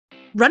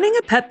Running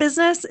a pet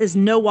business is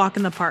no walk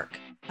in the park.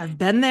 I've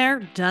been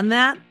there, done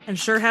that, and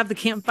sure have the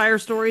campfire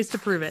stories to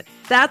prove it.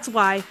 That's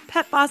why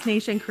Pet Boss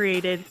Nation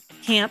created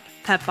Camp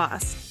Pet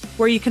Boss,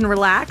 where you can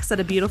relax at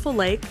a beautiful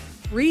lake,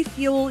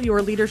 refuel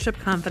your leadership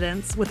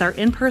confidence with our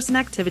in-person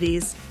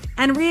activities,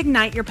 and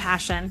reignite your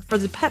passion for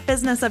the pet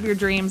business of your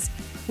dreams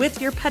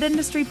with your pet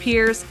industry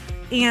peers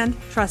and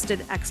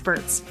trusted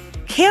experts.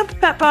 Camp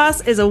Pet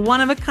Boss is a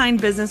one-of-a-kind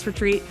business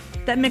retreat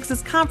that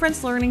mixes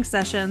conference learning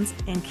sessions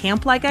and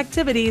camp-like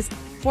activities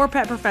for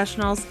pet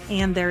professionals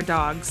and their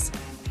dogs.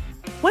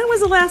 When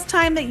was the last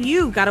time that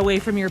you got away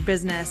from your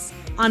business,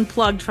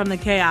 unplugged from the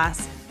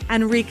chaos,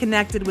 and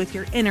reconnected with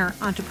your inner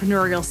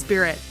entrepreneurial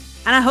spirit?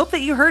 And I hope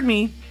that you heard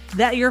me,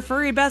 that your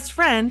furry best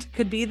friend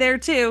could be there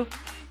too.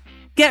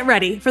 Get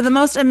ready for the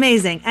most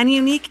amazing and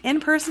unique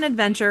in-person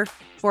adventure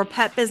for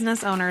pet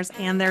business owners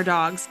and their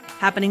dogs,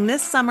 happening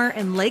this summer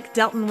in Lake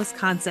Delton,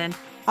 Wisconsin,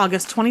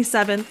 August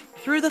 27th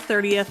through the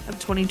 30th of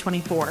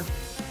 2024.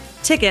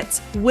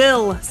 Tickets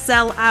will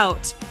sell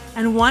out,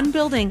 and one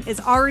building is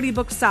already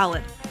booked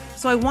solid.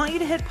 So I want you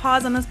to hit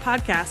pause on this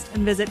podcast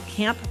and visit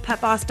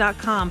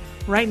camppetboss.com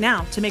right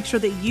now to make sure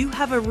that you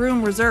have a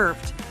room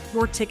reserved.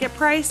 Your ticket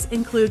price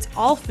includes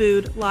all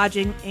food,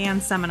 lodging,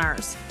 and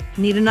seminars.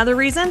 Need another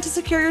reason to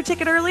secure your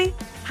ticket early?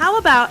 How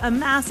about a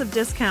massive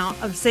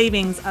discount of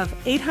savings of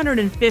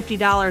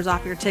 $850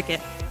 off your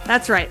ticket?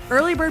 That's right,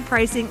 early bird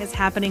pricing is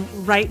happening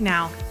right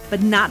now,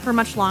 but not for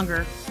much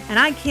longer. And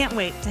I can't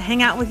wait to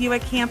hang out with you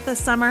at camp this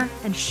summer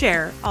and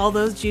share all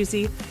those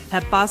juicy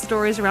Pet Boss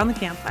stories around the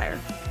campfire.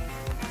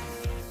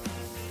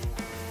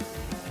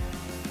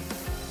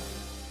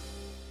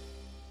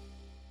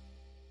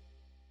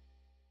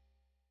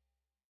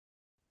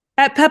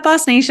 At Pet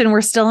Boss Nation,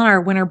 we're still in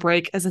our winter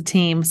break as a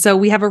team, so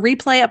we have a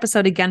replay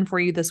episode again for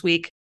you this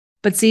week.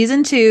 But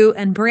season 2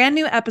 and brand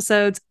new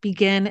episodes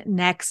begin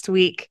next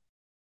week.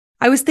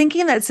 I was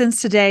thinking that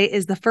since today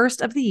is the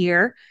first of the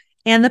year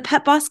and the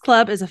Pet Boss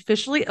Club is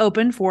officially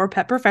open for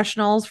pet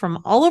professionals from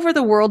all over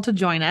the world to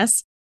join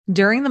us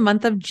during the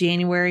month of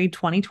January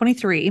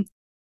 2023,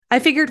 I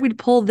figured we'd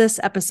pull this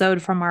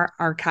episode from our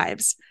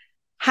archives.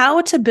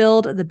 How to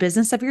build the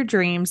business of your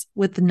dreams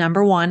with the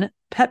 #1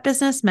 Pet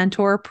Business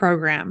Mentor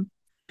program.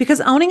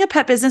 Because owning a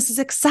pet business is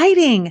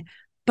exciting,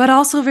 but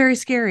also very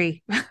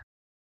scary.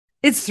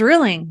 It's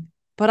thrilling,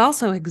 but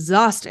also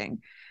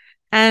exhausting.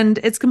 And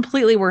it's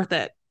completely worth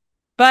it.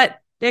 But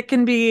it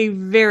can be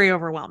very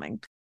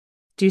overwhelming.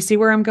 Do you see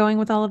where I'm going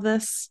with all of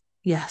this?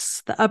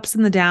 Yes, the ups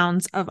and the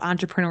downs of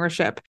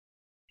entrepreneurship.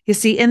 You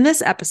see, in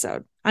this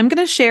episode, I'm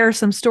going to share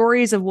some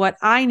stories of what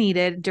I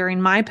needed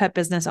during my pet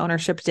business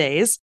ownership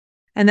days.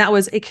 And that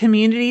was a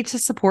community to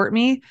support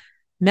me,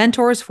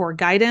 mentors for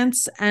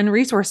guidance, and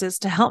resources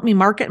to help me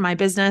market my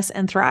business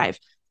and thrive.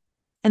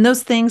 And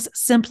those things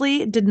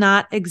simply did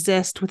not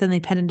exist within the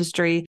pet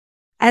industry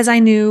as I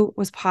knew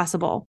was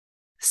possible.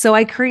 So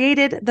I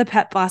created the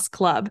Pet Boss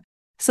Club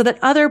so that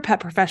other pet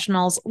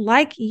professionals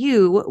like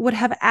you would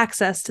have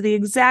access to the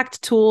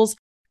exact tools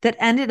that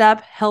ended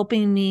up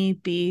helping me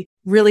be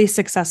really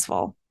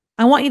successful.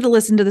 I want you to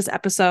listen to this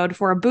episode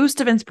for a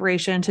boost of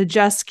inspiration to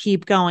just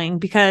keep going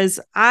because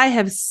I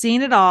have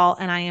seen it all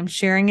and I am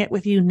sharing it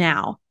with you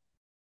now.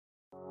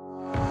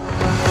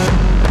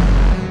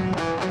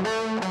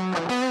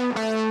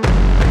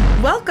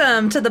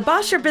 Welcome to the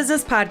Boss Your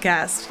Business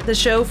Podcast, the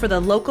show for the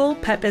local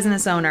pet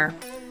business owner.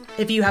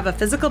 If you have a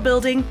physical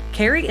building,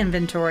 carry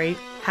inventory,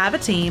 have a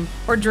team,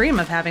 or dream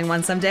of having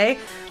one someday,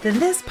 then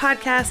this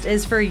podcast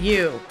is for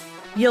you.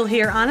 You'll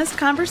hear honest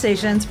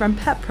conversations from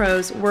pet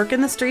pros work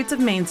in the streets of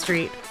Main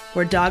Street,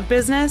 where dog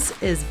business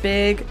is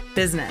big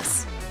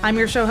business. I'm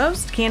your show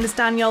host, Candice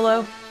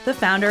Daniolo, the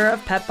founder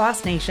of Pet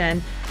Boss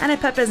Nation and a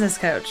pet business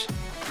coach.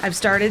 I've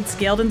started,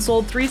 scaled, and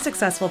sold 3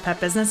 successful pet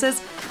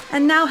businesses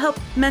and now help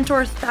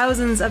mentor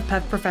thousands of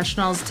pet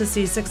professionals to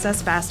see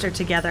success faster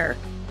together.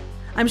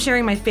 I'm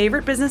sharing my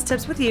favorite business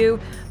tips with you,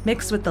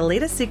 mixed with the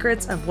latest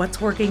secrets of what's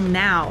working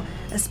now,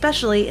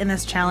 especially in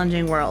this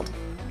challenging world.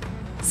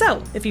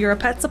 So, if you're a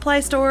pet supply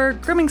store,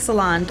 grooming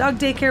salon, dog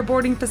daycare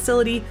boarding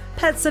facility,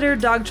 pet sitter,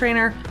 dog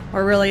trainer,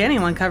 or really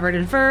anyone covered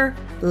in fur,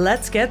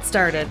 let's get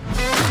started.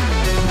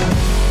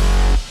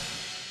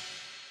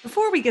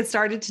 Before we get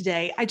started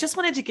today, I just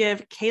wanted to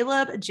give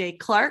Caleb J.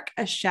 Clark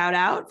a shout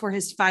out for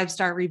his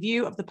 5-star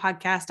review of the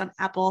podcast on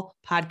Apple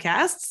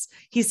Podcasts.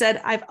 He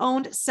said, I've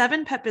owned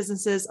 7 pet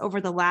businesses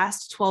over the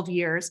last 12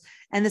 years,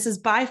 and this is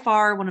by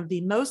far one of the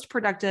most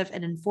productive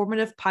and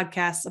informative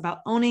podcasts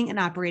about owning and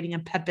operating a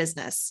pet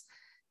business.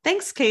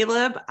 Thanks,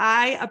 Caleb.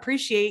 I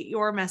appreciate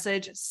your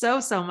message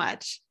so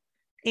much.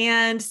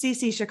 And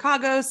CC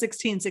Chicago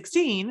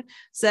 1616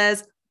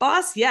 says,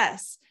 Boss,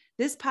 yes.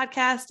 This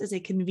podcast is a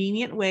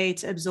convenient way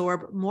to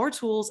absorb more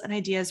tools and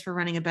ideas for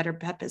running a better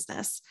pet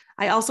business.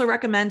 I also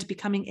recommend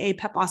becoming a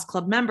Pet Boss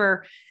Club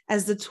member,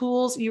 as the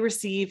tools you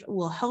receive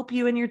will help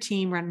you and your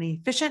team run an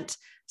efficient,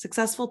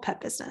 successful pet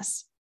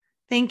business.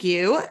 Thank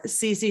you,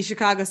 CC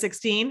Chicago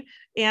 16.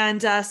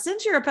 And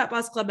since you're a Pet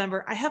Boss Club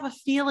member, I have a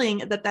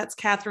feeling that that's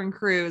Catherine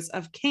Cruz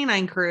of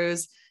Canine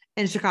Cruise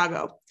in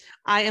Chicago.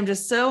 I am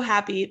just so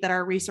happy that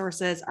our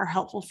resources are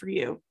helpful for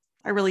you.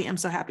 I really am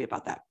so happy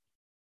about that.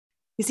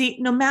 You see,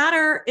 no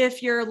matter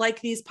if you're like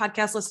these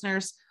podcast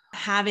listeners,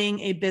 having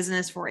a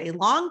business for a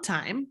long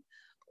time,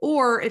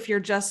 or if you're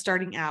just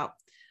starting out,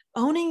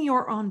 owning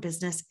your own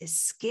business is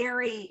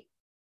scary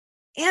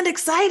and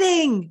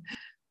exciting.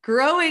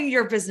 Growing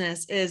your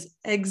business is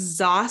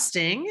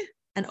exhausting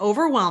and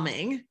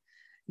overwhelming,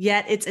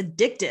 yet it's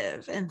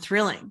addictive and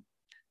thrilling.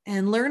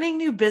 And learning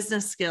new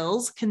business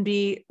skills can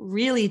be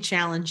really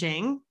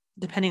challenging,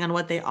 depending on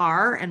what they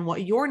are and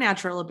what your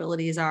natural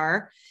abilities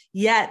are.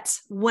 Yet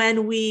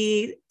when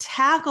we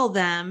tackle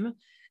them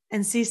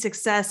and see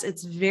success,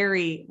 it's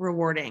very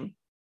rewarding.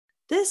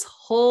 This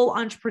whole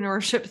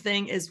entrepreneurship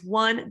thing is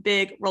one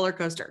big roller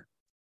coaster.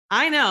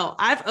 I know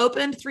I've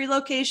opened 3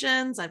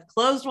 locations. I've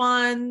closed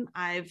one.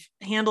 I've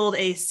handled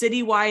a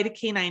citywide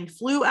canine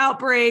flu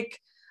outbreak.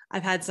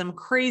 I've had some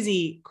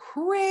crazy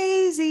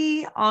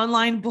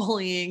online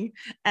bullying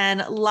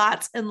and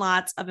lots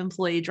of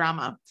employee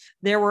drama.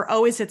 There were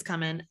always hits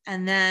coming.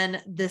 And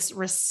then this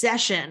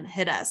recession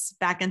hit us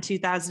back in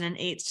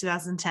 2008,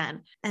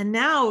 2010. And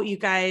now, you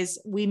guys,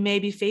 we may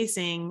be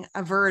facing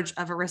a verge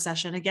of a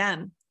recession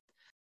again.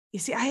 You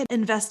see, I had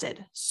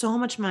invested so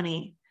much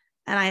money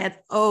and I had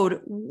owed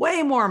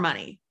way more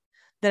money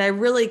that I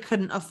really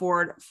couldn't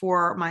afford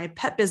for my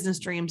pet business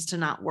dreams to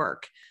not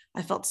work.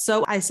 I felt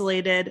so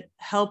isolated,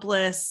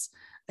 helpless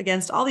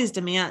against all these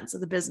demands of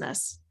the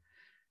business.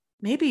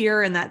 Maybe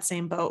you're in that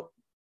same boat.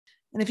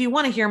 And if you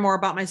want to hear more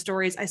about my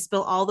stories, I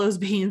spill all those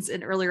beans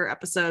in earlier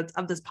episodes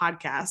of this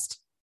podcast.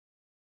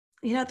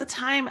 You know, at the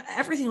time,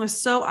 everything was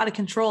so out of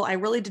control. I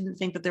really didn't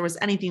think that there was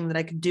anything that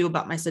I could do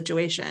about my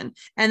situation.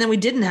 And then we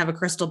didn't have a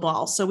crystal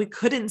ball, so we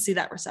couldn't see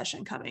that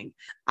recession coming.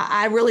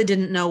 I really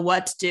didn't know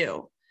what to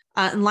do.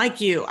 And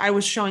like you, I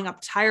was showing up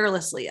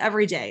tirelessly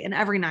every day and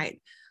every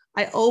night.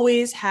 I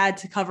always had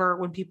to cover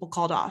when people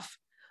called off.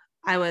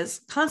 I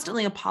was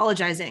constantly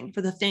apologizing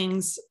for the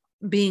things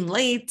being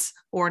late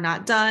or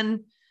not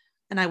done.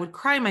 And I would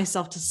cry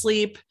myself to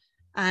sleep.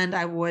 And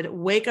I would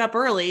wake up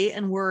early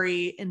and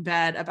worry in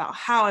bed about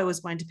how I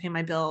was going to pay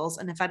my bills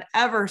and if I'd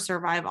ever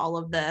survive all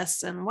of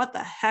this. And what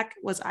the heck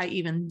was I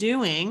even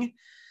doing?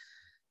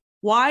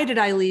 Why did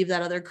I leave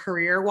that other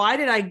career? Why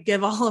did I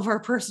give all of our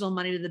personal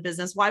money to the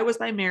business? Why was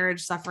my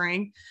marriage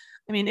suffering?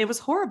 I mean, it was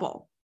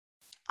horrible.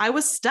 I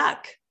was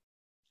stuck.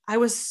 I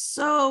was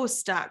so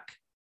stuck.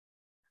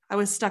 I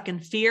was stuck in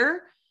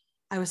fear.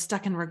 I was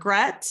stuck in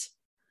regret.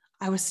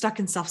 I was stuck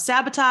in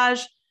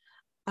self-sabotage.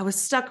 I was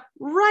stuck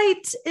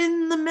right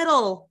in the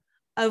middle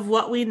of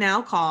what we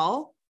now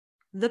call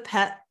the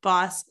Pet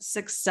Boss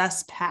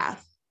Success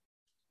Path.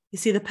 You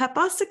see, the Pet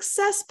Boss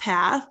Success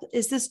Path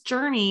is this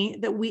journey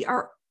that we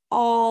are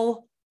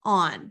all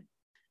on.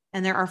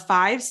 And there are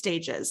 5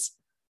 stages,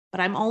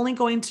 but I'm only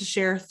going to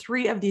share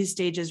 3 of these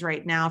stages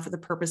right now for the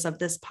purpose of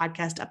this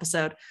podcast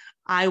episode.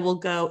 I will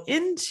go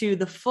into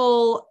the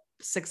full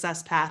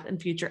success path in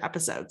future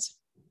episodes.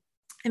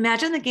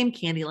 Imagine the game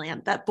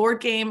Candyland, that board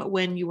game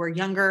when you were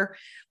younger,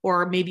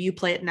 or maybe you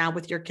play it now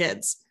with your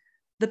kids.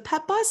 The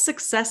Pet Boss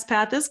Success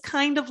Path is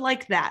kind of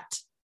like that,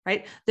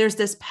 right? There's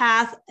this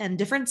path and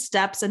different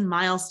steps and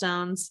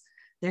milestones.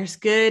 There's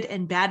good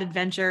and bad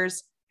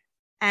adventures,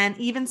 and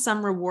even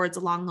some rewards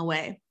along the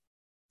way.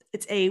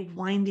 It's a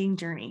winding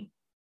journey.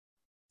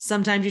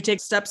 Sometimes you take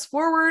steps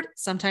forward,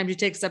 sometimes you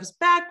take steps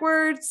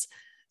backwards.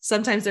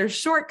 Sometimes there's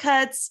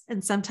shortcuts,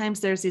 and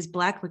sometimes there's these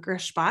black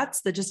licorice spots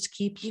that just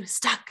keep you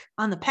stuck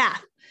on the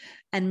path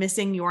and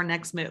missing your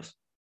next move.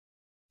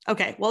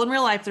 Okay, well, in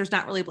real life, there's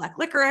not really black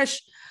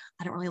licorice.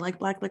 I don't really like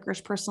black licorice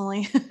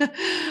personally,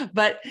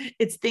 but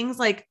it's things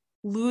like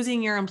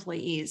losing your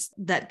employees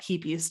that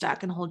keep you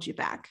stuck and hold you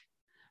back,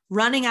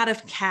 running out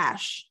of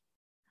cash,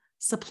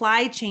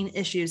 supply chain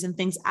issues, and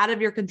things out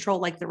of your control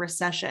like the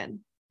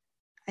recession.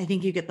 I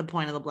think you get the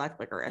point of the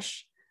black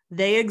licorice.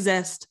 They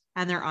exist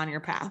and they're on your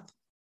path.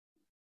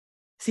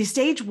 See,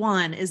 stage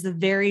 1 is the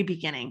very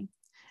beginning.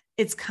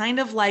 It's kind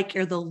of like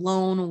you're the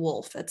lone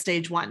wolf at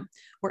stage 1,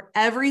 where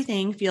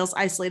everything feels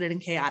isolated and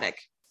chaotic.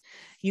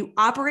 You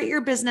operate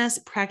your business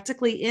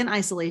practically in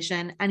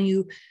isolation, and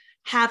you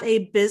have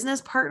a business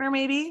partner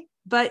maybe,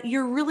 but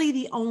you're really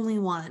the only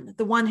one,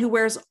 the one who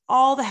wears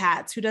all the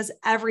hats, who does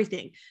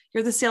everything.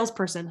 You're the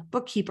salesperson,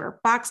 bookkeeper,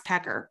 box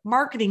packer,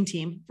 marketing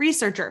team,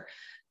 researcher,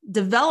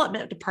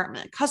 development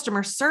department,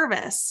 customer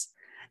service.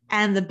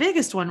 And the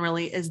biggest one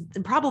really is,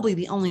 and probably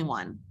the only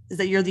one, is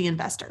that you're the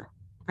investor,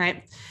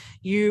 right?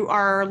 You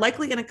are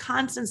likely in a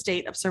constant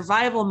state of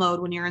survival mode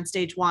when you're in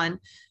stage 1.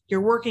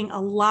 You're working a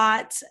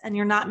lot and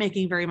you're not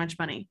making very much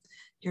money.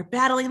 You're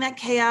battling that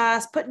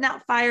chaos, putting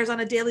out fires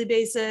on a daily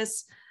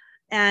basis.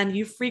 And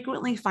you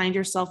frequently find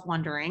yourself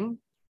wondering,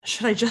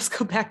 should I just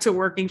go back to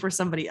working for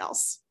somebody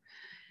else?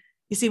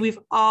 You see, we've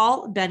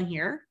all been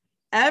here.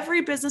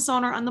 Every business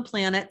owner on the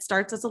planet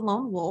starts as a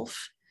lone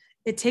wolf.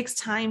 It takes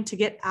time to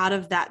get out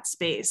of that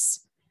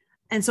space.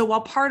 And so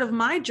while part of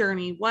my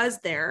journey was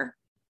there,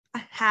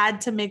 I had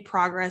to make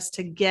progress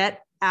to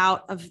get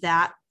out of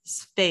that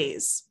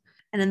phase.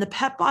 And in the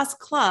Pet Boss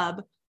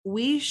Club,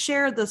 We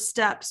share the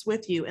steps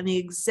with you and the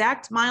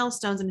exact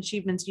milestones and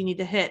achievements you need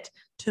to hit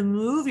to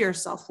move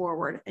yourself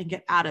forward and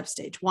get out of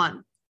stage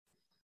 1.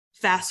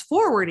 Fast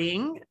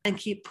forwarding and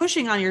keep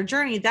pushing on your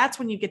journey, that's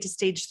when you get to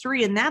stage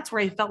 3. And that's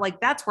where I felt like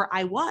that's where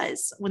I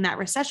was when that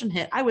recession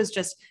hit. I was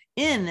just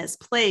in this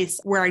place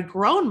where I'd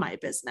grown my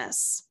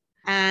business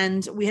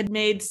and we had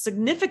made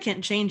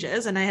significant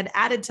changes and I had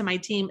added to my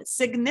team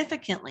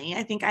significantly.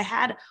 I think I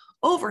had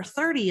over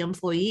 30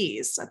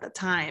 employees at the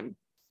time.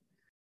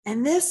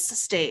 And this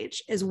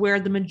stage is where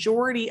the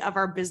majority of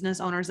our business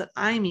owners that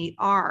I meet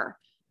are.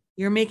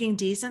 You're making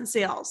decent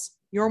sales.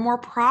 You're more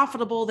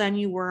profitable than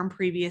you were in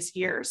previous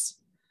years.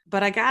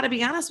 But I got to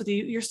be honest with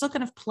you, you're still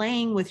kind of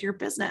playing with your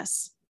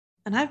business.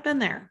 And I've been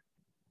there.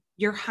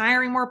 You're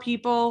hiring more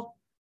people,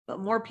 but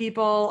more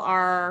people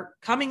are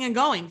coming and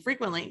going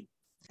frequently.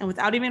 And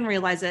without even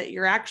realize it,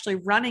 you're actually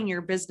running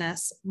your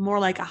business more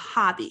like a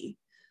hobby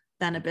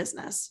than a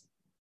business.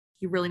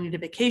 You really need a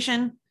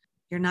vacation.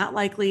 You're not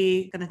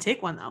likely going to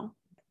take one though,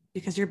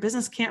 because your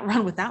business can't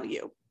run without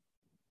you.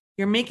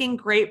 You're making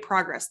great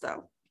progress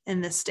though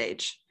in this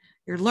stage.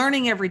 You're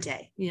learning every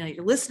day.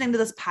 You're listening to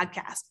this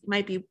podcast. You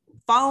might be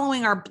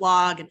following our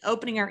blog and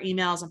opening our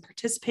emails and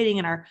participating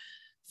in our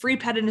free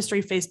pet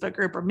industry Facebook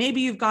group, or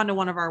maybe you've gone to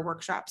one of our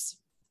workshops.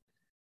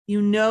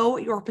 You know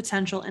your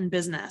potential in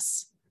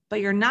business,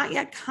 but you're not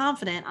yet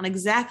confident on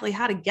exactly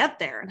how to get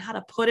there and how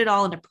to put it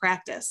all into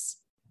practice.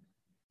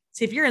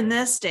 See, if you're in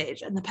this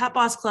stage in the Pet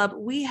Boss Club,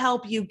 we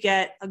help you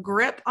get a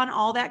grip on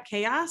all that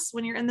chaos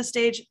when you're in the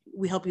stage.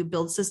 We help you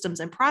build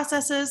systems and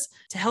processes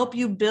to help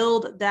you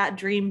build that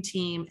dream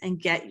team and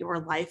get your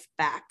life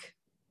back.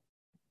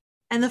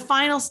 And the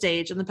final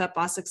stage in the Pet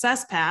Boss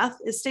Success Path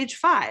is stage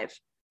 5.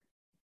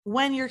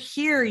 When you're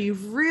here,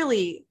 you've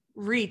really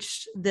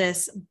reached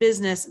this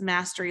business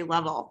mastery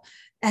level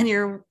and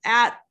you're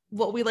at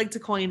what we like to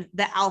coin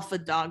the alpha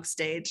dog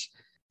stage.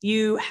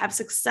 You have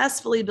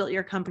successfully built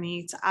your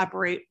company to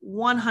operate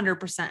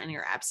 100% in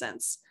your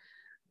absence.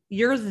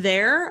 You're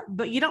there,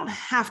 but you don't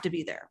have to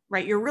be there,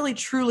 right? You're really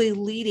truly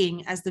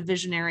leading as the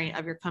visionary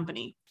of your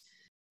company.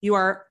 You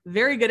are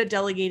very good at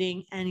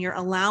delegating and you're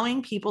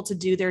allowing people to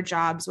do their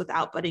jobs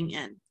without butting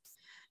in.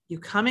 You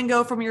come and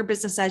go from your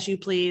business as you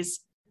please.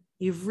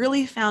 You've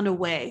really found a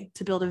way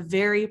to build a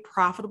very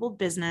profitable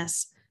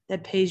business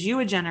that pays you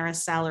a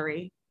generous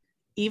salary,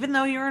 even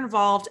though you're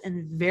involved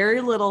in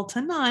very little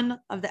to none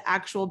of the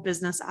actual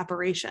business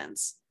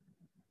operations.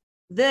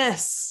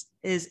 This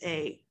is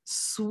a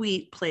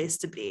sweet place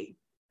to be.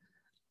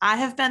 I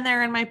have been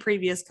there in my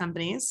previous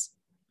companies.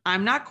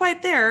 I'm not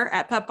quite there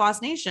at Pet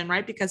Boss Nation,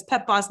 right? Because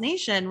Pet Boss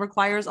Nation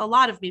requires a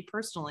lot of me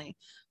personally,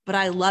 but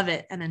I love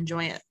it and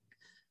enjoy it.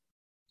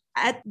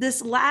 At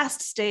this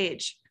last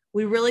stage,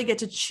 we really get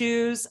to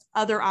choose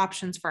other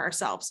options for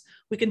ourselves.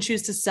 We can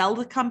choose to sell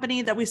the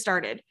company that we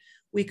started.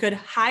 We could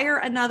hire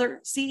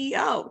another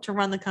CEO to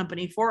run the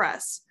company for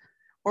us,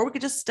 or we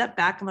could just step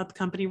back and let the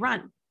company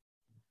run.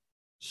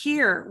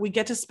 Here, we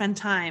get to spend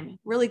time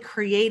really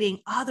creating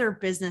other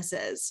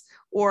businesses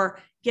or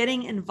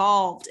getting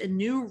involved in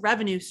new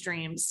revenue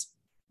streams,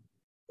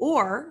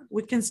 or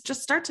we can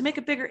just start to make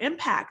a bigger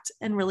impact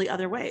in really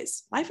other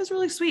ways. Life is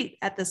really sweet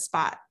at this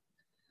spot.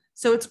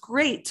 So it's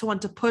great to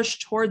want to push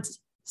towards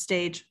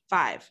stage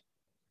 5.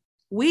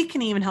 We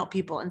can even help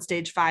people in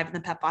stage 5 in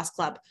the Pet Boss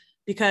Club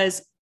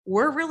because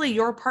we're really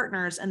your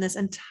partners in this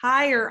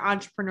entire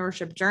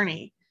entrepreneurship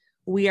journey.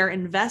 We are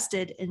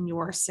invested in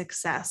your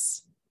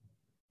success.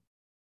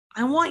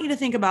 I want you to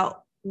think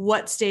about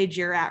what stage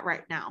you're at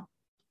right now.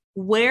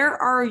 Where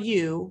are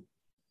you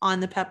on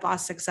the Pet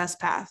Boss success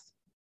path?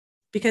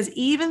 Because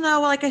even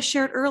though, like I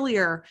shared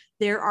earlier,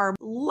 there are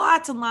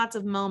lots and lots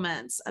of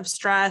moments of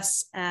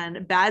stress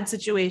and bad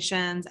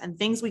situations and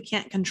things we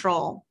can't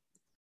control,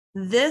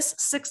 this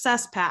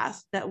success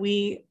path that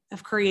we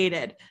have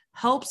created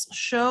helps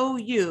show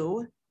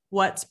you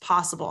what's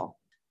possible.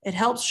 It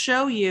helps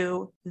show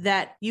you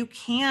that you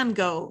can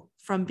go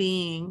from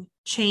being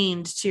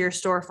chained to your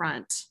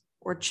storefront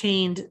or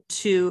chained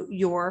to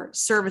your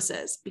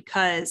services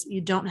because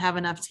you don't have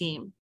enough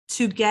team,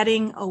 to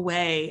getting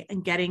away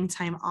and getting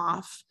time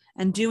off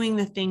and doing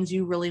the things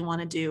you really want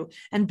to do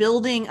and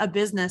building a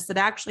business that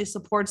actually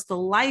supports the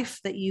life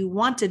that you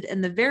wanted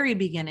in the very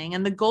beginning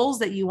and the goals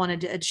that you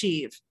wanted to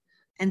achieve,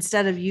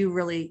 instead of you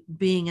really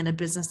being in a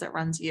business that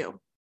runs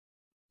you.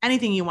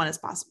 Anything you want is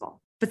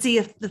possible. But see,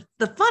 if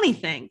the funny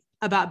thing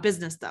about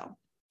business though,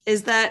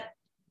 is that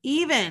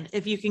even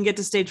if you can get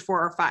to stage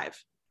 4 or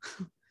 5,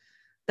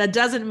 that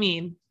doesn't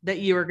mean that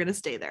you are going to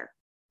stay there.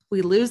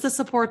 We lose the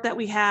support that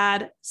we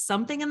had,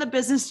 something in the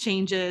business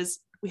changes.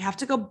 We have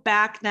to go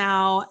back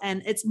now.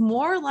 And it's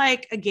more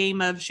like a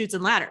game of chutes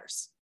and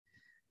ladders.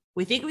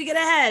 We think we get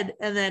ahead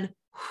and then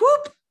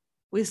whoop,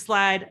 we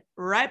slide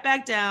right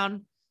back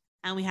down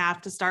and we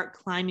have to start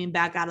climbing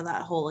back out of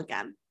that hole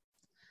again.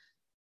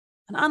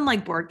 And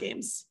unlike board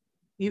games,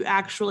 you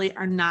actually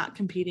are not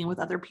competing with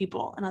other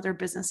people and other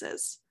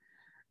businesses.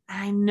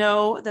 And I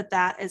know that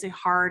that is a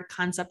hard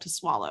concept to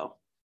swallow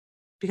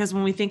because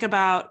when we think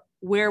about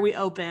where we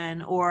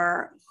open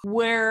or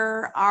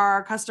where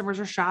our customers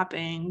are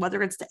shopping,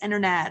 whether it's the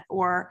internet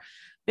or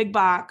big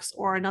box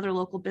or another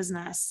local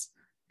business,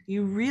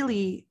 you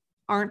really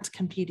aren't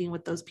competing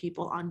with those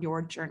people on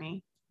your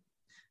journey.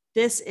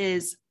 This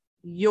is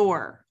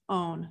your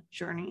own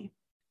journey.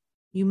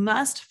 You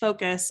must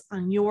focus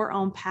on your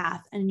own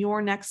path and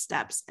your next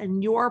steps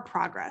and your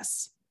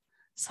progress.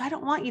 So I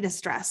don't want you to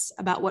stress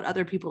about what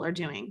other people are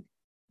doing.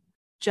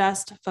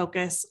 Just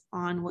focus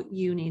on what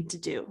you need to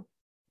do.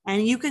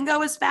 And you can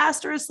go as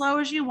fast or as slow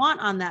as you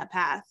want on that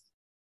path.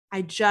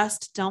 I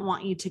just don't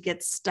want you to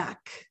get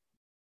stuck.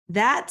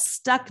 That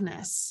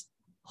stuckness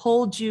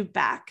holds you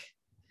back.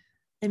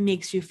 It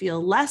makes you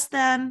feel less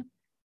than,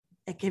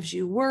 it gives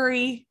you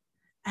worry,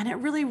 and it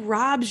really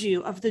robs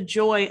you of the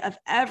joy of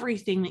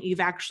everything that you've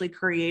actually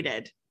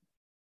created.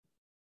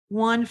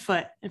 One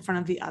foot in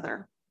front of the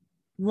other,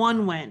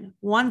 one win,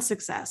 one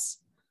success,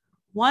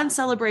 one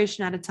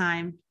celebration at a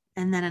time,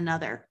 and then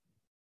another.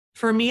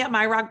 For me at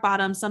my rock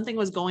bottom, something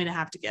was going to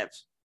have to give.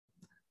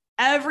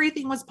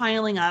 Everything was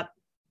piling up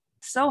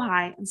so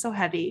high and so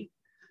heavy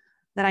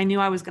that I knew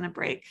I was going to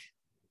break.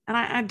 And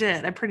I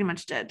did. I pretty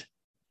much did.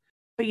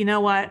 But you know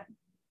what?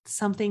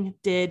 Something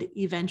did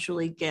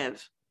eventually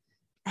give.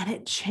 And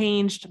it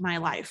changed my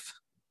life.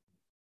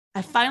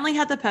 I finally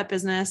had the pet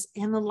business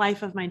and the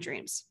life of my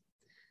dreams.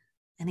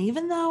 And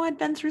even though I'd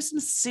been through some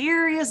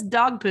serious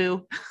dog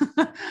poo,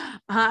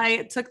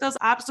 I took those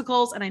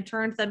obstacles and I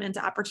turned them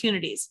into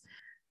opportunities.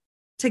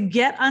 To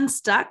get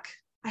unstuck,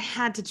 I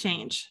had to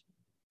change.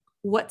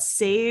 What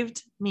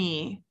saved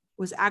me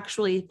was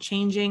actually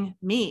changing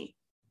me.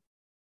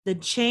 The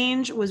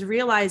change was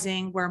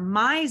realizing where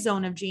my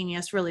zone of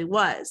genius really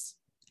was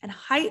and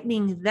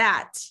heightening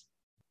that,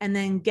 and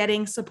then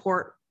getting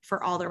support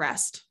for all the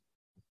rest.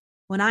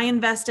 When I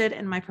invested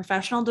in my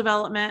professional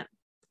development,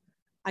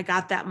 I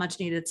got that much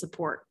needed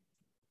support.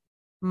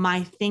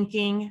 My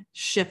thinking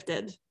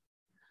shifted.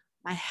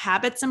 My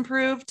habits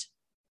improved.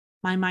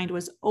 My mind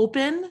was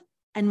open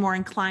and more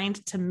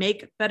inclined to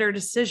make better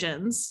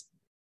decisions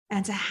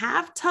and to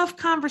have tough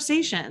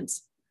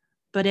conversations,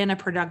 but in a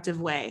productive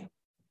way.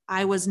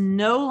 I was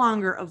no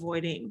longer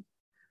avoiding.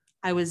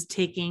 I was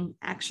taking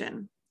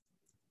action.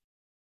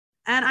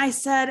 And I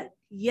said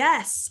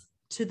yes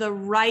to the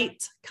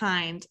right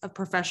kind of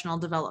professional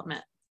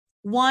development,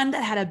 one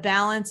that had a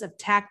balance of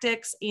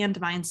tactics and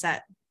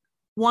mindset,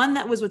 one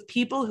that was with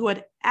people who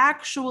had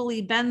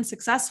actually been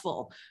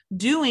successful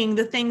doing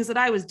the things that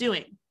I was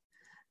doing,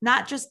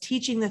 not just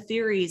teaching the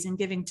theories and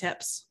giving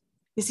tips.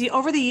 You see,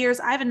 over the years,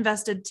 I've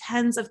invested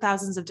tens of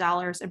thousands of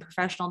dollars in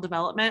professional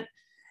development,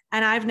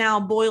 and I've now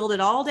boiled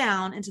it all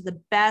down into the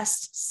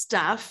best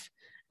stuff,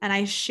 and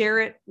I share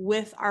it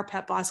with our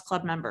Pet Boss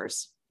Club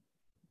members.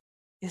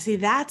 You see,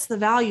 that's the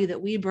value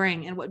that we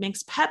bring and what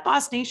makes Pet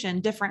Boss Nation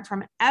different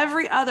from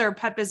every other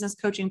pet business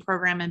coaching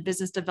program and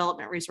business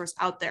development resource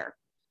out there.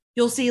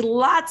 You'll see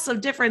lots of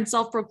different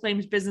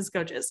self-proclaimed business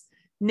coaches,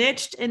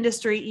 niched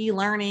industry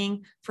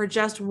e-learning for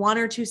just one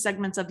or two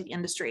segments of the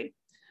industry,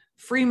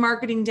 free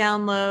marketing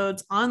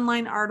downloads,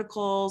 online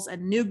articles,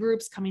 and new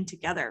groups coming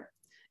together.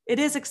 It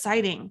is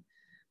exciting.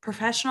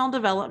 Professional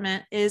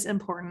development is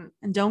important.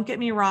 And don't get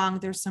me wrong,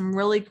 there's some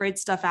really great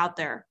stuff out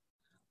there.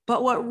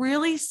 But what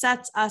really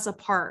sets us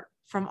apart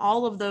from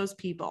all of those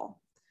people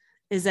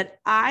is that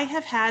I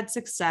have had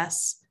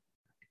success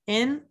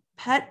in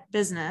pet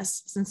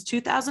business since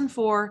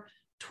 2004,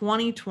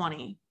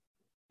 2020,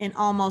 in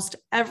almost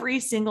every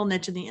single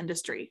niche in the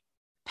industry: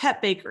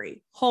 pet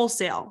bakery,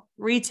 wholesale,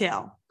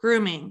 retail,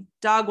 grooming,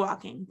 dog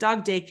walking,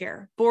 dog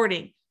daycare,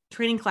 boarding,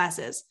 training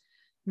classes,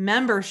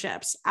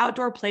 memberships,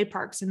 outdoor play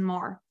parks, and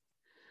more.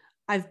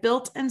 I've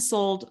built and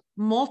sold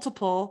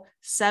multiple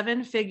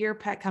seven-figure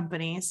pet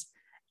companies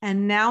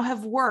and now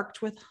have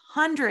worked with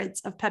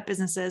hundreds of pet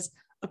businesses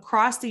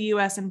across the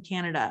US and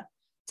Canada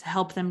to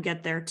help them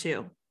get there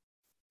too.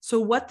 So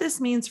what this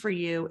means for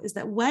you is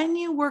that when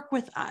you work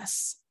with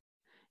us,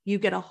 you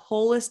get a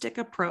holistic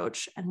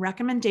approach and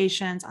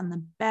recommendations on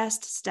the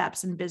best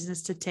steps in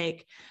business to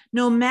take,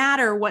 no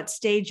matter what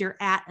stage you're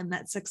at in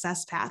that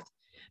success path,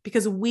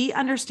 because we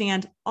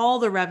understand all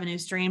the revenue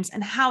streams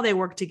and how they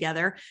work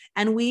together,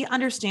 and we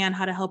understand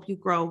how to help you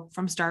grow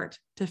from start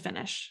to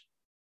finish.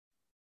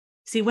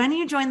 See, when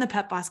you join the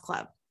Pet Boss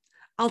Club,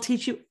 I'll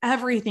teach you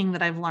everything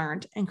that I've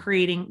learned in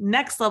creating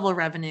next level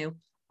revenue,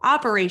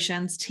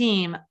 operations,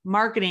 team,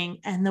 marketing,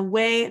 and the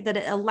way that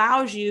it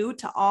allows you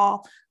to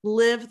all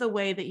live the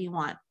way that you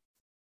want.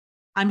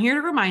 I'm here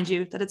to remind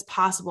you that it's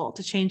possible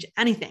to change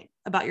anything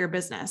about your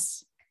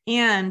business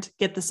and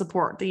get the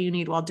support that you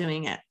need while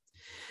doing it.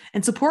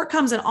 And support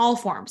comes in all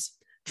forms: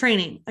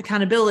 training,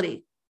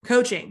 accountability,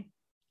 coaching,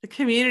 the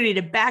community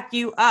to back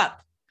you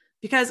up,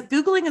 because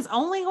Googling is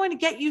only going to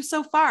get you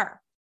so far.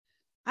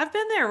 I've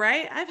been there,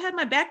 right? I've had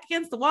my back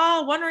against the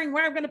wall, wondering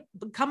where I'm going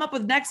to come up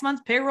with next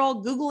month's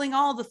payroll, Googling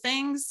all the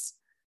things.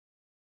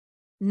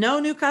 No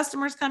new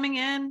customers coming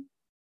in.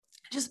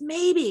 Just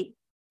maybe,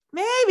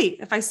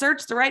 if I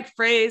search the right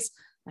phrase,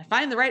 I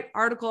find the right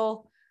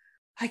article,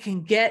 I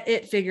can get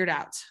it figured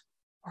out.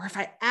 or if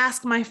I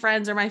ask my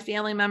friends or my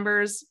family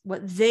members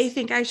what they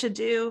think I should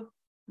do,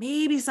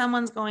 maybe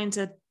someone's going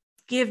to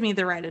give me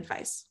the right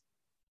advice.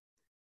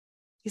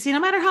 You see, no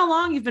matter how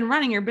long you've been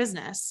running your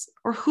business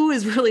or who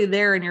is really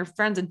there in your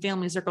friends and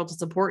family circle to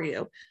support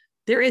you,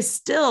 there is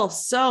still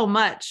so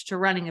much to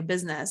running a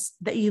business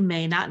that you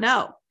may not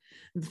know.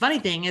 And the funny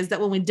thing is that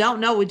when we don't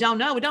know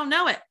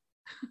it.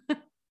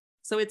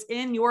 So it's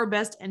in your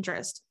best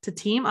interest to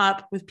team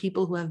up with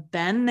people who have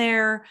been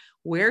there,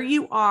 where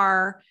you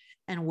are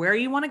and where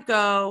you want to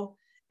go,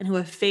 and who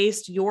have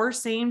faced your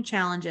same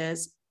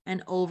challenges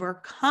and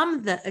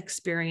overcome the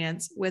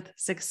experience with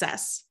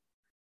success.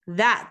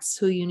 That's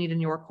who you need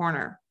in your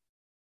corner.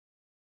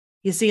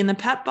 You see, in the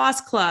Pep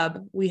Boss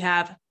Club, we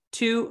have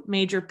two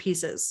major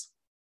pieces.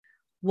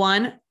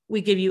 One, we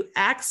give you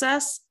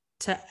access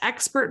to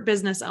expert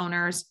business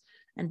owners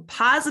and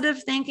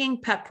positive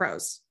thinking pet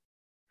pros.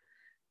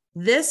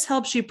 This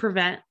helps you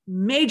prevent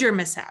major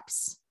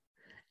mishaps,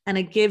 and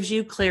it gives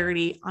you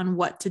clarity on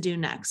what to do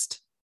next.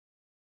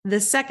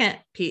 The second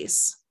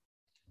piece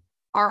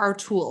are our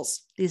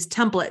tools, these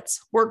templates,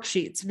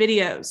 worksheets,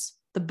 videos,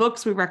 the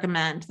books we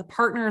recommend, the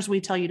partners we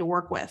tell you to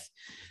work with.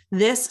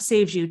 This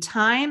saves you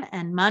time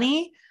and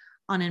money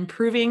on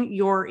improving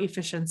your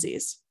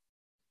efficiencies.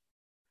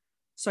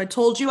 So I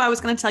told you I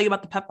was going to tell you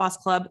about the Pep Boss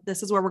Club.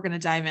 This is where we're going to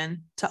dive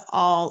in to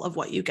all of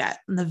what you get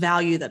and the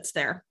value that's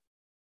there.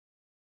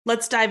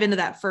 Let's dive into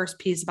that first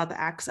piece about the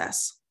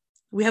access.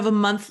 We have a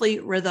monthly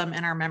rhythm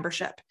in our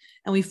membership,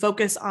 and we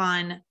focus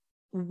on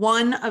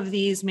one of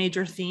these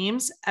major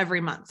themes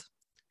every month: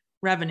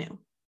 revenue,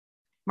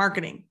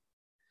 marketing,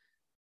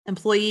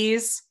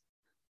 employees,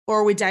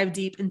 or we dive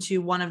deep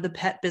into one of the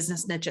pet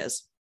business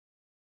niches.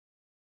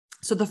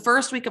 So the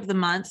first week of the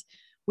month,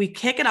 we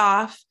kick it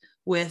off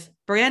with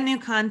brand new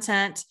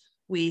content.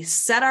 We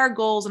set our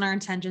goals and our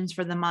intentions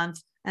for the month,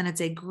 and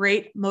it's a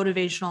great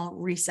motivational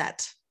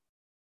reset.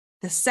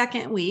 The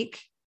second week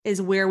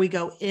is where we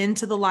go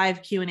into the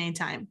live Q&A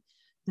time.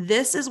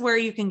 This is where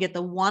you can get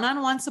the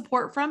one-on-one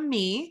support from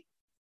me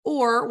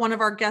or one of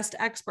our guest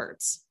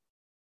experts.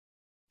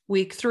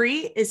 Week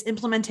 3 is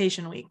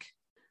implementation week.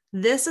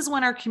 This is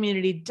when our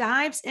community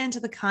dives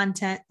into the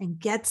content and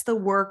gets the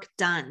work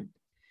done.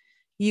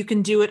 You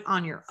can do it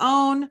on your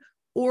own,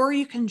 or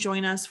you can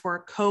join us for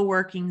a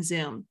co-working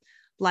Zoom,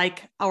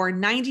 like our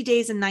 90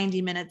 days and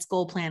 90 minutes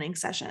goal planning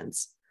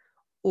sessions,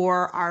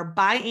 or our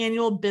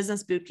biannual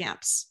business boot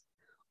camps,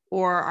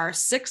 or our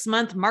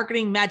 6-month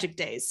marketing magic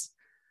days,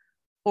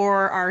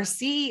 or our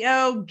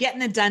CEO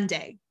getting it done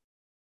day.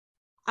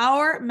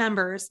 Our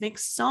members make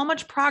so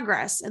much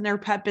progress in their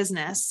pet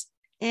business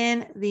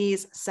in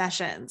these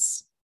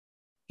sessions.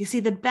 You see,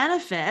 the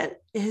benefit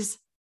is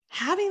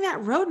having that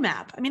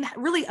roadmap. I mean,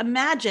 really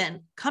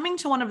imagine coming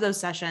to one of those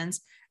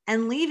sessions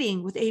and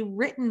leaving with a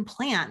written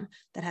plan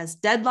that has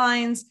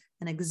deadlines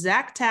and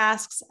exact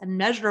tasks and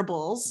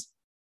measurables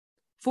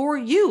for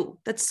you,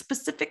 that's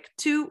specific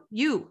to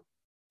you.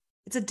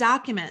 It's a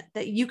document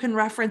that you can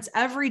reference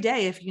every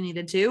day if you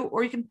needed to,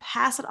 or you can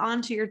pass it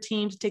on to your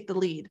team to take the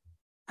lead.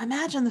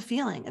 Imagine the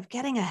feeling of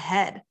getting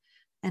ahead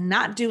and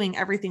not doing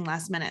everything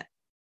last minute.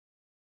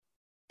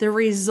 The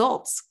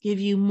results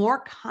give you more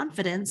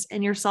confidence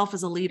in yourself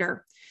as a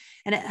leader,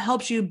 and it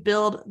helps you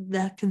build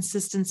the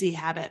consistency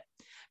habit,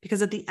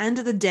 because at the end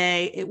of the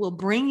day, it will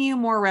bring you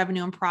more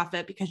revenue and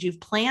profit because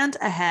you've planned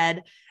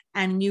ahead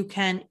and you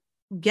can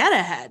get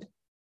ahead.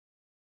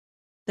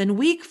 Then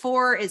week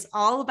 4 is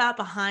all about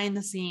behind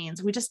the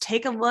scenes. We just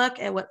take a look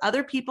at what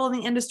other people in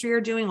the industry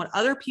are doing, what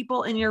other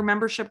people in your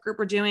membership group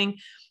are doing,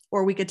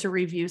 or we get to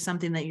review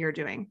something that you're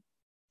doing.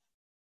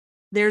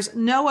 There's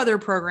no other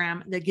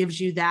program that gives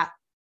you that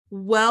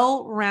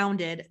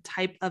well-rounded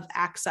type of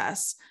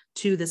access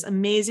to this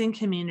amazing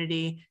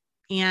community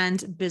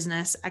and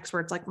business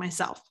experts like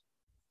myself.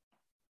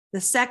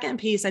 The second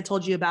piece I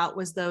told you about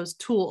was those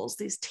tools,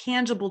 these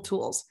tangible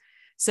tools.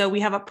 So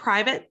we have a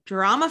private,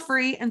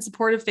 drama-free, and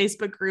supportive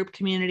Facebook group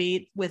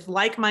community with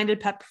like-minded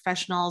pet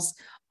professionals,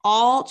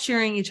 all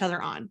cheering each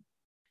other on.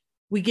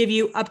 We give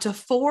you up to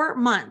 4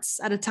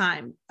 months at a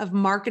time of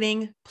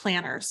marketing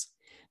planners.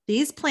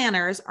 These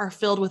planners are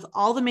filled with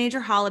all the major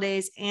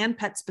holidays and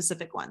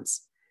pet-specific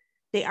ones.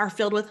 They are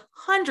filled with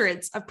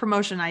hundreds of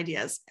promotion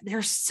ideas.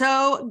 They're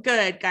so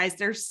good, guys.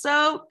 They're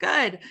so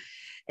good.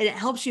 And it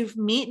helps you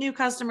meet new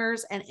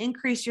customers and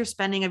increase your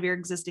spending of your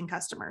existing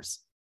customers.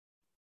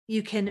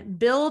 You can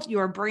build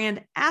your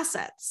brand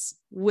assets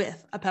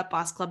with a Pep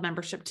Boss Club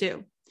membership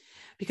too,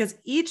 because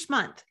each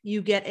month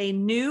you get a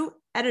new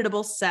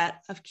editable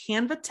set of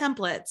Canva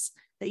templates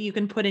that you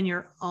can put in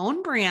your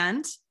own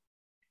brand,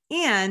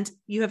 and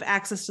you have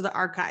access to the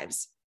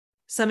archives.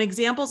 Some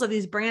examples of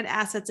these brand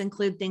assets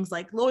include things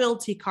like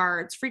loyalty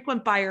cards,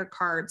 frequent buyer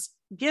cards,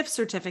 gift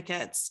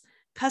certificates,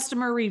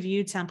 customer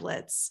review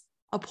templates,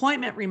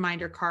 appointment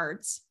reminder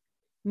cards,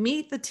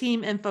 meet the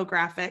team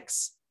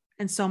infographics,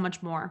 and so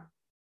much more.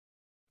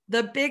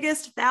 The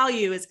biggest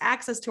value is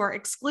access to our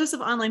exclusive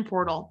online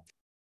portal.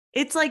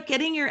 It's like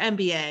getting your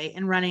MBA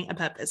and running a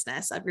pet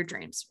business of your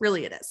dreams.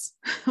 Really, it is.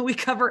 We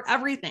cover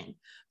everything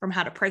from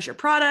how to price your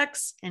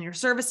products and your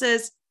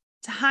services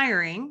to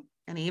hiring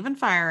and even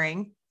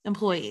firing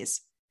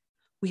employees.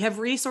 We have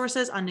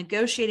resources on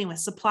negotiating with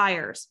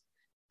suppliers,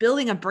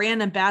 building a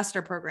brand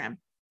ambassador program,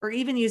 or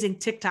even using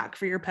TikTok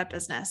for your pet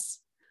business.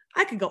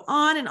 I could go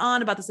on and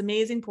on about this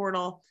amazing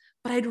portal,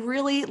 but I'd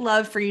really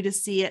love for you to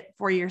see it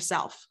for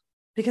yourself.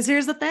 Because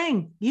here's the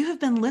thing, you have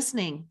been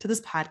listening to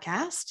this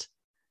podcast.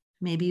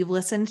 Maybe you've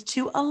listened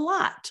to a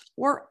lot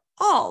or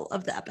all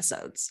of the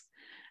episodes.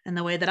 And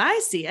the way that I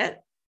see it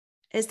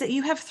is that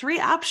you have 3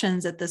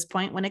 options at this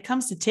point when it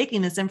comes to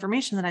taking this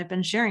information that I've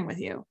been sharing with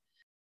you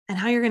and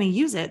how you're going to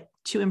use it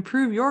to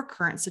improve your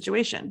current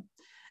situation.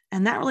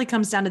 And that really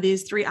comes down to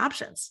these 3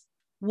 options.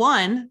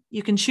 1,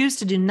 you can choose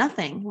to do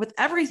nothing with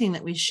everything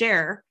that we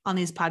share on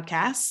these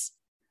podcasts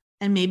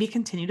and maybe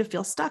continue to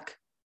feel stuck.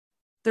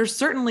 There's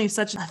certainly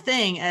such a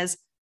thing as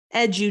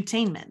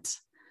edutainment.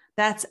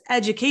 That's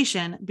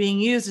education being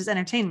used as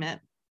entertainment.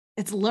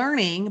 It's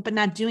learning, but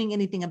not doing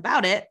anything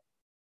about it.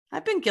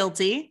 I've been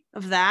guilty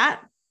of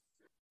that.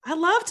 I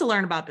love to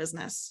learn about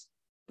business,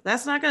 but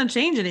that's not going to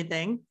change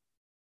anything.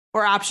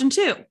 Or option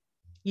 2,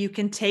 you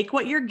can take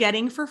what you're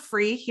getting for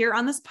free here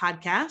on this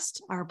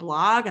podcast, our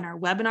blog and our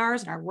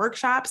webinars and our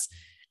workshops,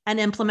 and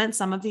implement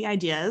some of the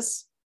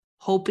ideas,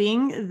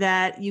 hoping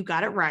that you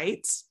got it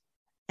right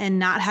and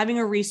not having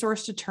a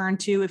resource to turn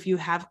to if you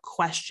have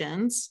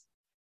questions.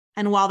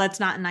 And while that's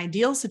not an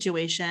ideal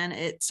situation,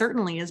 it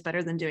certainly is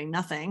better than doing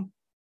nothing.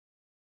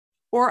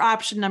 Or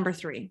option number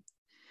 3,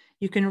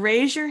 you can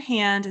raise your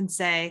hand and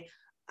say,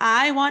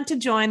 I want to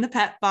join the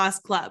Pet Boss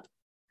Club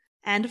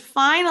and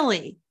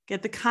finally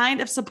get the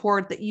kind of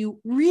support that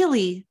you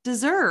really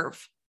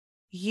deserve.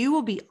 You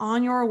will be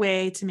on your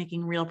way to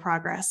making real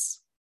progress.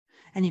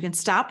 And you can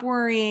stop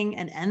worrying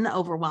and end the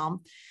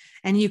overwhelm.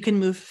 And you can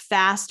move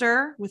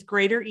faster with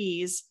greater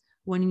ease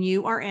when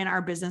you are in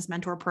our business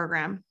mentor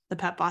program, the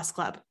Pet Boss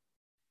Club.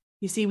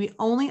 You see, we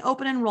only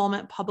open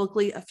enrollment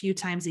publicly a few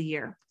times a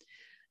year.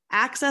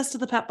 Access to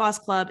the Pet Boss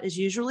Club is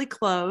usually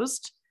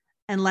closed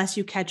unless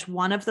you catch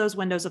one of those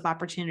windows of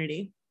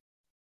opportunity.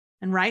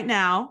 And right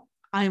now,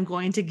 I am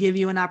going to give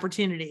you an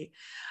opportunity.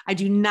 I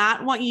do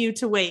not want you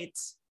to wait.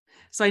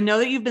 So I know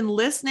that you've been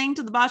listening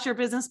to the Boss Your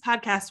Business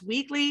podcast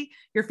weekly.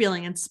 You're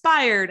feeling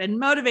inspired and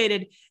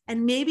motivated,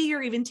 and maybe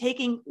you're even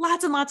taking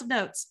lots and lots of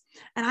notes.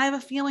 And I have a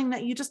feeling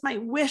that you just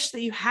might wish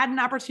that you had an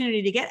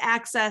opportunity to get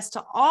access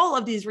to all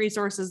of these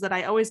resources that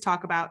I always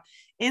talk about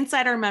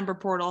inside our member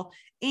portal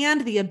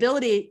and the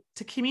ability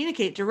to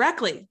communicate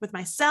directly with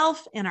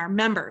myself and our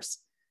members.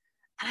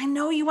 And I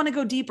know you want to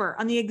go deeper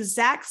on the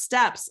exact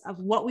steps of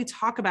what we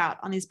talk about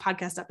on these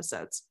podcast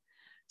episodes.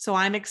 So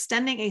I'm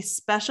extending a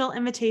special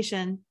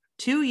invitation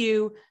to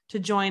you to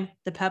join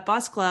the Pet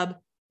Boss Club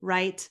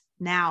right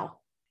now.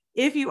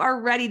 If you are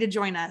ready to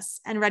join us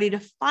and ready to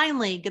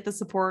finally get the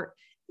support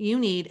you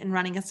need in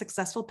running a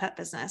successful pet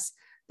business,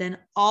 then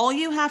all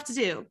you have to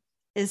do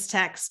is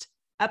text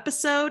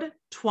episode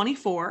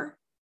 24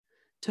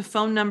 to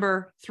phone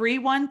number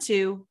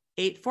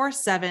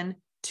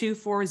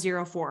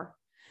 312-847-2404.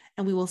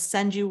 And we will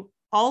send you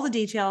all the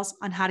details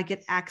on how to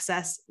get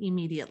access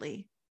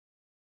immediately.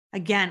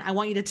 Again, I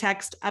want you to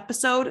text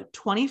episode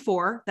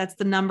 24, that's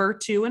the number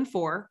 2 and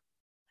 4,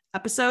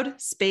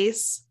 episode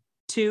space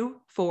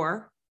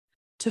 24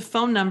 to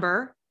phone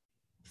number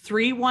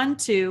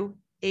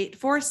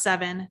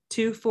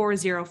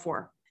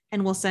 312-847-2404,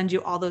 and we'll send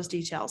you all those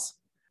details.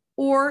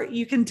 Or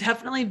you can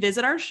definitely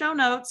visit our show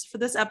notes for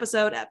this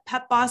episode at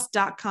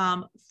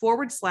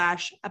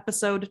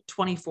petboss.com/episode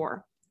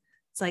 24.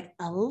 It's like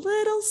a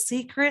little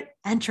secret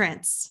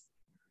entrance.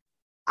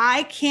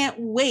 I can't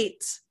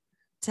wait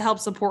to help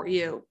support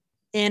you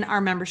in our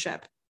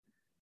membership.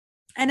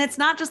 And it's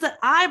not just that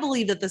I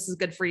believe that this is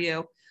good for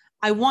you.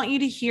 I want you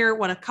to hear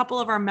what a couple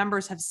of our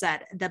members have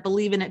said that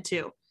believe in it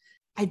too.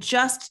 I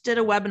just did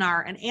a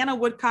webinar, and Anna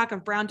Woodcock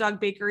of Brown Dog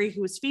Bakery,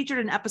 who was featured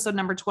in episode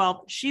number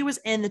 12, she was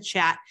in the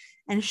chat,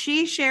 and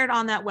she shared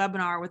on that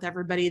webinar with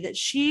everybody that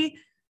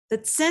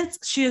since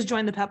she has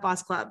joined the Pet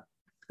Boss Club,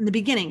 in the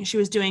beginning, she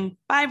was doing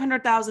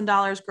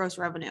 $500,000 gross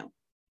revenue.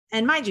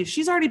 And mind you,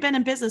 she's already been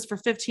in business for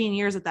 15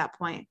 years at that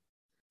point.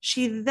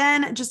 She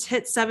then just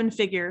hit 7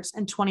 figures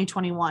in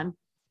 2021.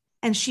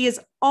 And she is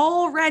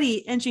already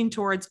inching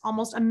towards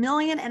almost $1.5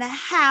 million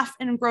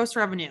in gross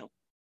revenue.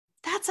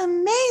 That's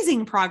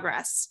amazing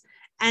progress.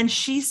 And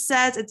she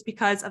says it's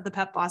because of the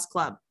Pet Boss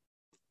Club.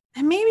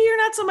 And maybe you're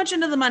not so much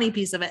into the money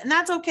piece of it, and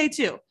that's okay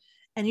too.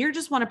 And you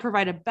just want to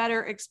provide a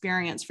better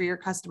experience for your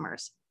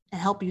customers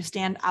and help you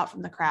stand out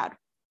from the crowd.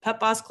 Pet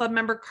Boss Club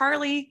member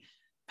Carly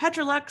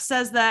Petrolux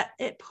says that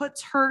it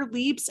puts her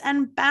leaps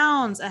and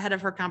bounds ahead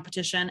of her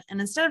competition.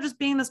 And instead of just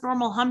being this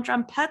normal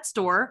humdrum pet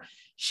store,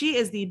 she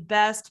is the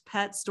best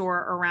pet store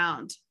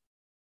around.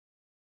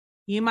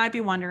 You might be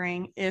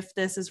wondering if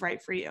this is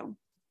right for you.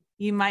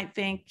 You might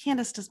think,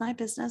 Candace, does my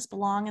business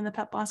belong in the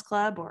Pet Boss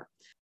Club? Or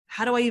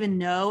how do I even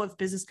know if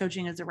business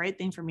coaching is the right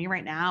thing for me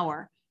right now?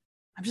 Or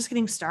I'm just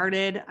getting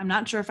started. I'm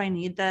not sure if I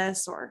need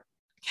this. Or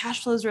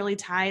cash flow is really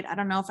tight. I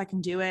don't know if I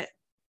can do it.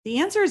 The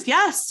answer is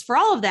yes for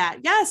all of that.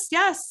 Yes,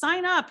 yes,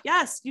 sign up.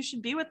 Yes, you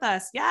should be with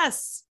us.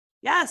 Yes,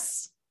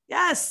 yes,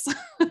 yes.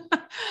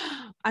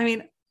 I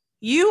mean,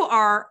 you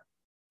are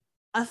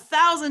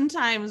 1,000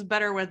 times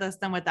better with us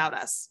than without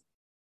us.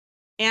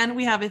 And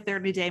we have a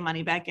 30-day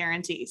money-back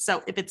guarantee.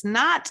 So if it's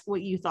not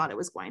what you thought it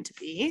was going to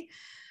be,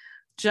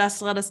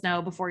 just let us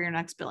know before your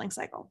next billing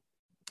cycle.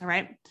 All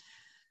right.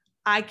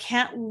 I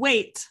can't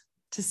wait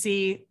to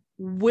see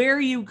where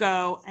you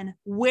go and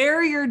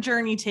where your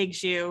journey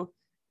takes you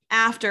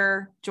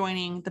after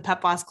joining the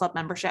Pet Boss Club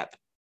membership.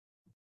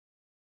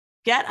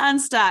 Get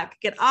unstuck,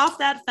 get off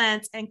that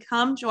fence, and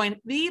come join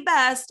the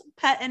best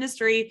pet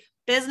industry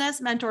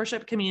business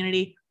mentorship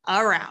community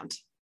around.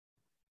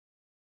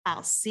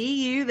 I'll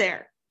see you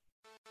there.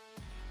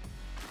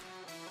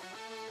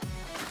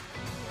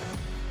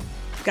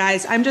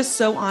 Guys, I'm just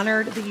so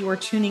honored that you are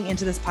tuning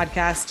into this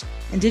podcast.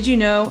 And did you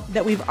know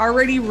that we've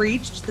already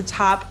reached the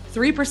top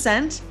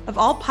 3% of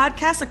all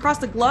podcasts across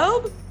the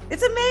globe?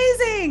 It's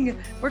amazing.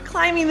 We're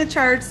climbing the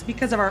charts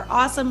because of our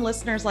awesome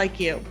listeners like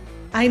you.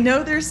 I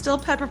know there's still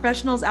pet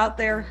professionals out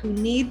there who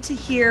need to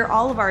hear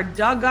all of our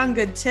doggone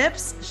good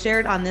tips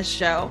shared on this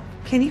show.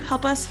 Can you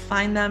help us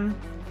find them?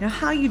 Now,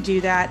 how you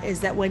do that is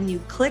that when you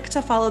click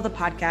to follow the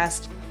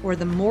podcast, or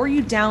the more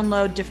you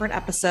download different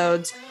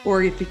episodes,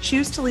 or if you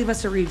choose to leave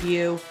us a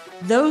review,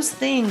 those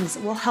things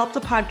will help the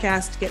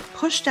podcast get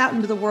pushed out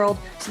into the world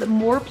so that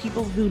more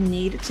people who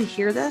need to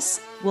hear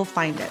this will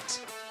find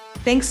it.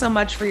 Thanks so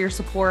much for your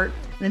support.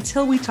 And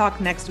until we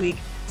talk next week,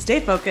 stay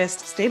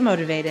focused, stay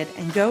motivated,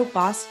 and go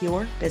boss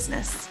your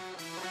business.